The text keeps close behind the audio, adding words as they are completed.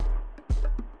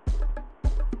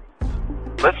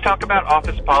Let's talk about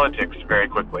office politics very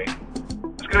quickly.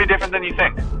 It's going to be different than you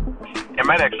think. It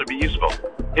might actually be useful.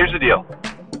 Here's the deal.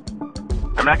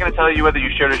 I'm not going to tell you whether you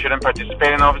should or shouldn't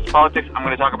participate in office politics. I'm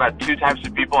going to talk about two types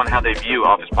of people and how they view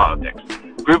office politics.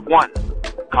 Group one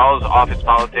calls office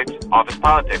politics office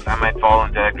politics. I might fall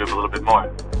into that group a little bit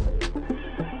more.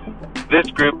 This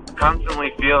group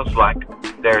constantly feels like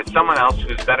there's someone else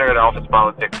who's better at office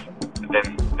politics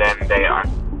than they are.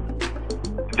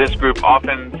 This group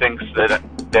often thinks that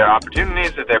there are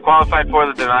opportunities that they're qualified for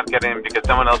that they're not getting because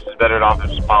someone else who's better at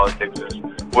office politics is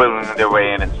willing their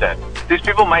way in instead. These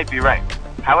people might be right.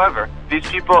 However, these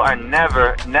people are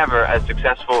never as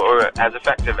successful or as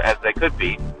effective as they could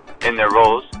be in their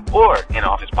roles or in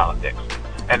office politics.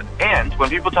 And when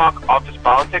people talk office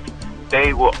politics,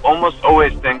 they will almost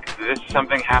always think that this is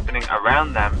something happening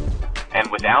around them and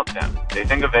without them. They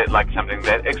think of it like something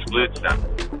that excludes them.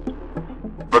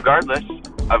 Regardless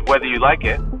of whether you like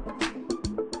it,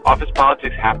 office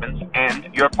politics happens and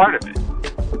you're a part of it.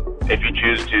 If you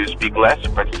choose to speak less or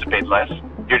participate less,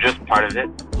 you're just part of it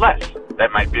less.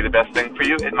 That might be the best thing for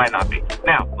you, it might not be.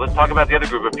 Now, let's talk about the other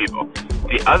group of people.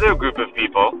 The other group of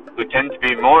people who tend to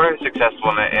be more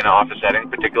successful in an office setting,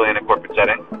 particularly in a corporate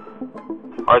setting,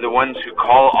 are the ones who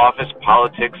call office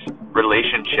politics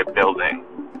relationship building.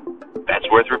 That's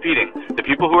worth repeating. The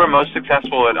people who are most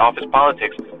successful at office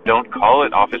politics don't call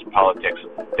it office politics.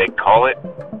 They call it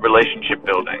relationship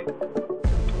building.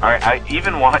 Alright, I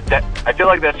even want that. I feel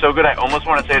like that's so good I almost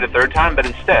want to say it a third time, but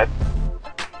instead,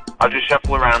 I'll just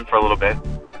shuffle around for a little bit,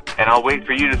 and I'll wait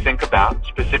for you to think about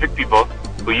specific people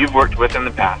who you've worked with in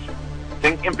the past.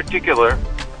 Think in particular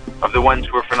of the ones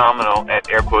who are phenomenal at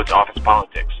air quotes office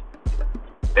politics.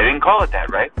 They didn't call it that,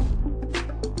 right?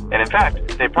 And in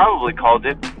fact, they probably called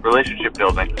it relationship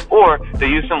building, or they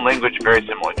used some language very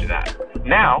similar to that.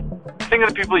 Now, think of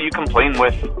the people you complain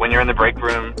with when you're in the break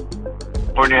room,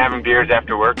 or when you're having beers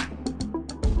after work,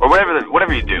 or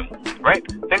whatever you do, right?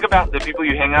 Think about the people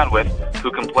you hang out with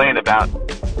who complain about,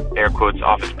 air quotes,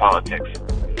 office politics.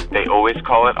 They always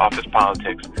call it office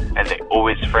politics, and they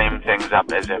always frame things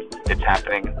up as if it's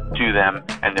happening to them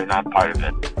and they're not part of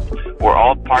it. We're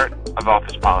all part of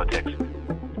office politics.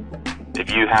 If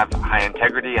you have high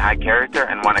integrity, high character,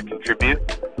 and want to contribute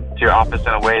to your office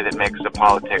in a way that makes the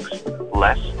politics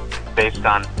less based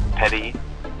on petty,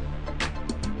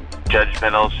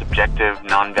 judgmental, subjective,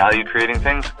 non-value creating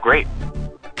things, great.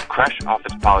 Crush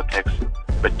office politics,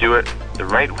 but do it the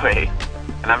right way.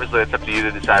 And obviously it's up to you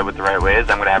to decide what the right way is.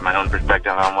 I'm going to have my own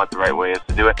perspective on what the right way is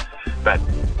to do it. But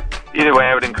either way,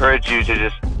 I would encourage you to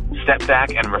just step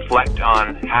back and reflect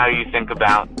on how you think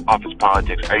about office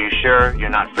politics. Are you sure you're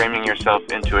not framing yourself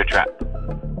into a trap?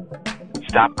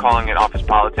 Stop calling it office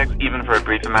politics, even for a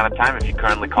brief amount of time if you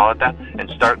currently call it that, and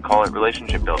call it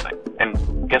relationship building.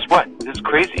 And guess what? This is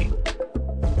crazy.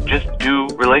 Just do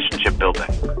relationship building.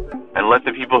 And let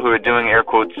the people who are doing air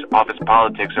quotes office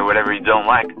politics or whatever you don't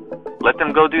like, let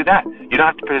them go do that. You don't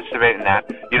have to participate in that.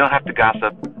 You don't have to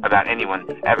gossip about anyone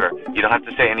ever. You don't have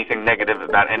to say anything negative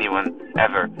about anyone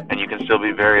ever. And you can still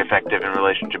be very effective in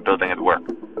relationship building at work.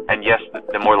 And yes,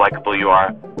 the more likable you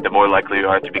are, the more likely you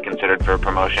are to be considered for a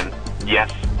promotion.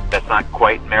 Yes, that's not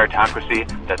quite meritocracy.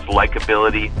 That's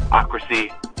likability-ocracy.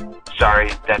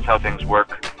 Sorry, that's how things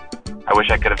work. I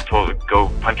wish I could have go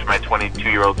punch my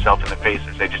 22-year-old self in the face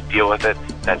and say, just deal with it.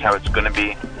 That's how it's going to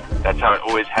be. That's how it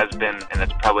always has been, and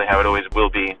that's probably how it always will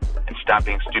be. And stop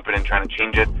being stupid and trying to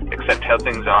change it. Accept how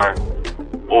things are,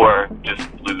 or just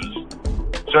lose.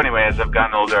 So anyway, as I've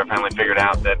gotten older, I finally figured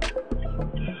out that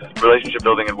relationship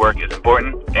building at work is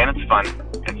important, and it's fun.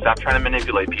 And stop trying to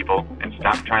manipulate people, and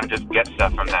stop trying to just get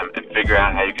stuff from them, and figure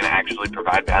out how you can actually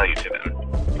provide value to them.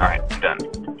 Alright, I'm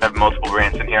done. I have multiple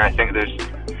rants in here. I think there's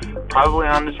probably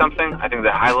onto something. I think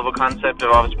the high-level concept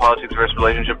of office politics versus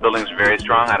relationship building is very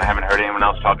strong, and I haven't heard anyone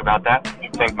else talk about that. I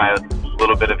think my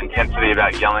little bit of intensity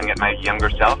about yelling at my younger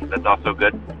self, that's also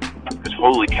good. Because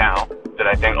holy cow, did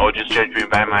I think, just judge me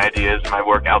by my ideas, my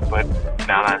work output,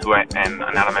 not on who I am,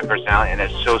 not on my personality, and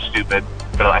that's so stupid.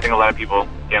 But I think a lot of people,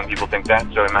 young people, think that,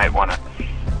 so I might want to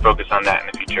focus on that in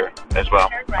the future as well.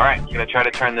 Alright, I'm going to try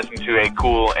to turn this into a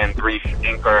cool and brief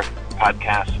Anchor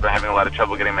podcast, but I'm having a lot of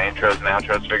trouble getting my intros and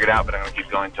outros figured out, but I'm going to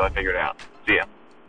keep going until I figure it out. See ya.